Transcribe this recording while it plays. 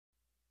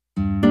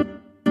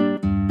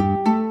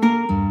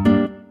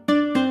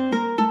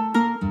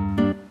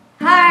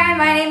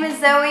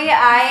Zoe.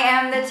 I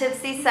am the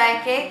Tipsy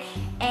Psychic,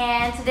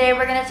 and today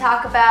we're going to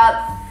talk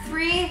about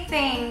 3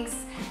 things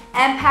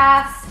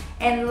empaths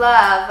in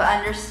love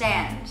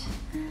understand.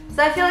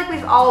 So I feel like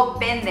we've all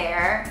been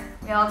there.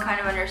 We all kind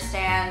of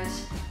understand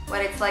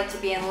what it's like to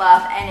be in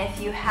love, and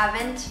if you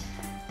haven't,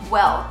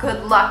 well,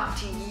 good luck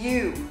to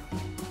you.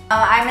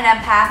 I'm an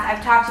empath.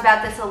 I've talked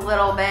about this a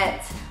little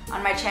bit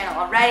on my channel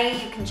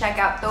already. You can check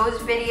out those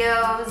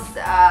videos.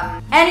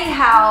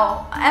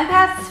 Anyhow,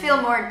 empaths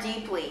feel more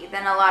deeply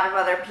than a lot of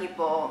other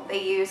people.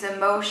 They use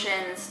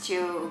emotions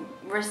to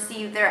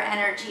receive their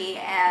energy,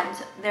 and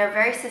they're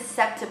very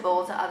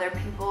susceptible to other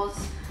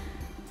people's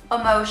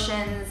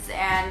emotions.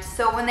 And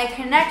so when they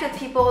connect with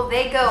people,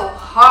 they go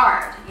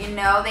hard, you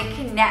know, they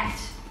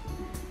connect.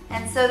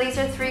 And so these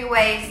are 3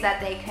 ways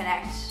that they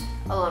connect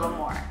a little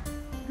more.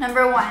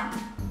 Number 1,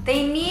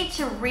 they need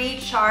to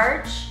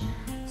recharge.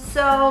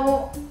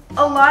 So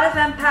a lot of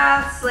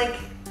empaths,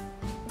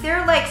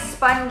 they're like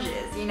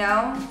sponges, you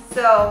know?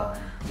 So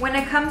when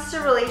it comes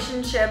to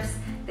relationships,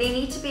 they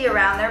need to be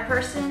around their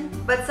person,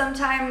 but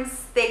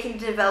sometimes they can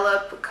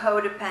develop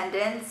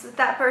codependence with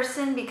that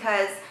person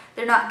because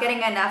they're not getting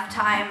enough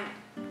time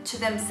to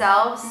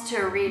themselves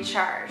to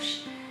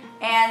recharge.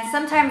 And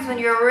sometimes when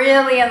you're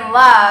really in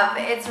love,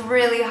 it's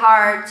really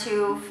hard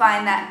to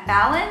find that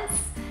balance.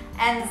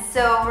 And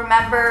so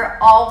remember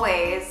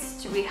always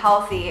to be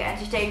healthy and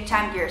to take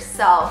time to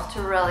yourself,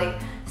 to really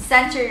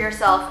center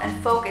yourself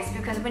and focus,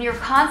 because when you're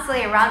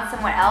constantly around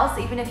someone else,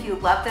 even if you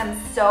love them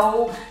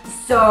so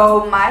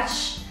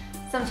much,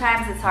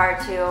 sometimes it's hard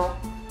to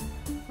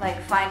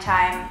find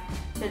time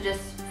to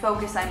just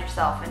focus on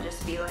yourself and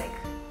just be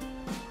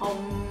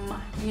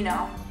you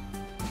know,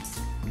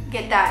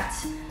 get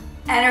that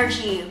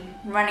energy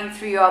running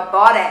through your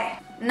body.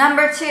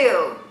 Number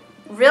 2,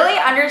 really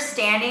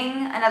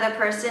understanding another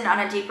person on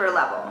a deeper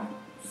level.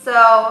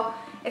 So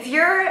if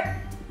you're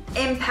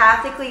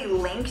empathically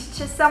linked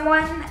to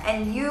someone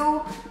and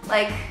you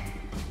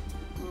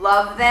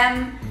love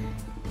them,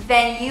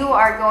 then you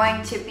are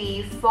going to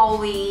be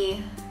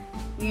fully,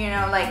 you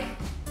know,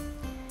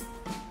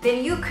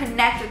 then you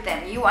connect with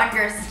them, you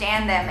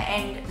understand them,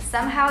 and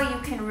somehow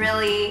you can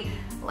really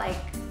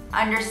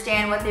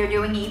understand what they're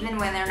doing even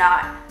when they're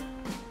not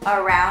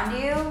around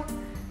you.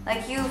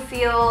 You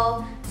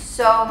feel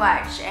so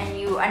much and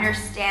you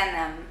understand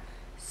them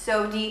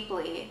so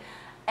deeply.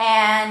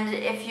 And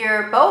if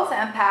you're both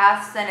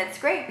empaths, then it's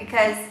great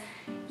because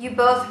you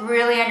both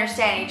really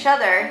understand each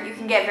other. You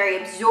can get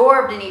very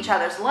absorbed in each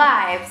other's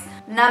lives.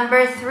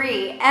 Number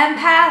 3,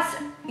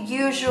 empaths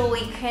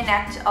usually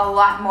connect a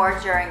lot more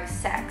during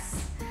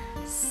sex.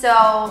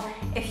 So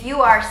if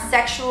you are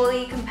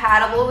sexually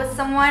compatible with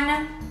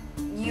someone,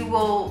 you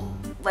will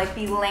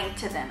be linked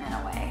to them in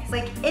a way.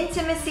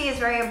 Intimacy is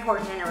very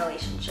important in a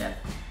relationship,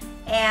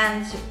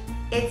 and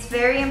it's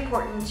very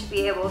important to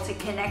be able to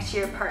connect to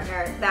your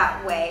partner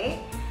that way.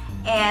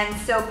 And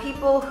so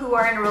people who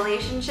are in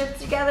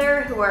relationships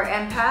together, who are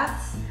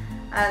empaths,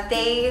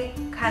 they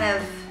kind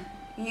of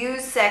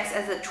use sex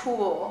as a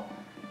tool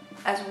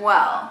as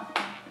well,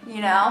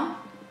 you know?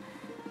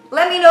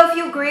 Let me know if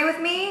you agree with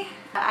me.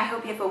 I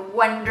hope you have a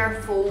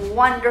wonderful,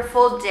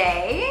 wonderful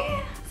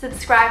day.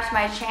 Subscribe to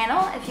my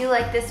channel. If you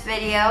like this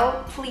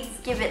video, please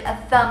give it a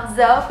thumbs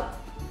up.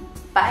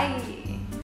 Bye.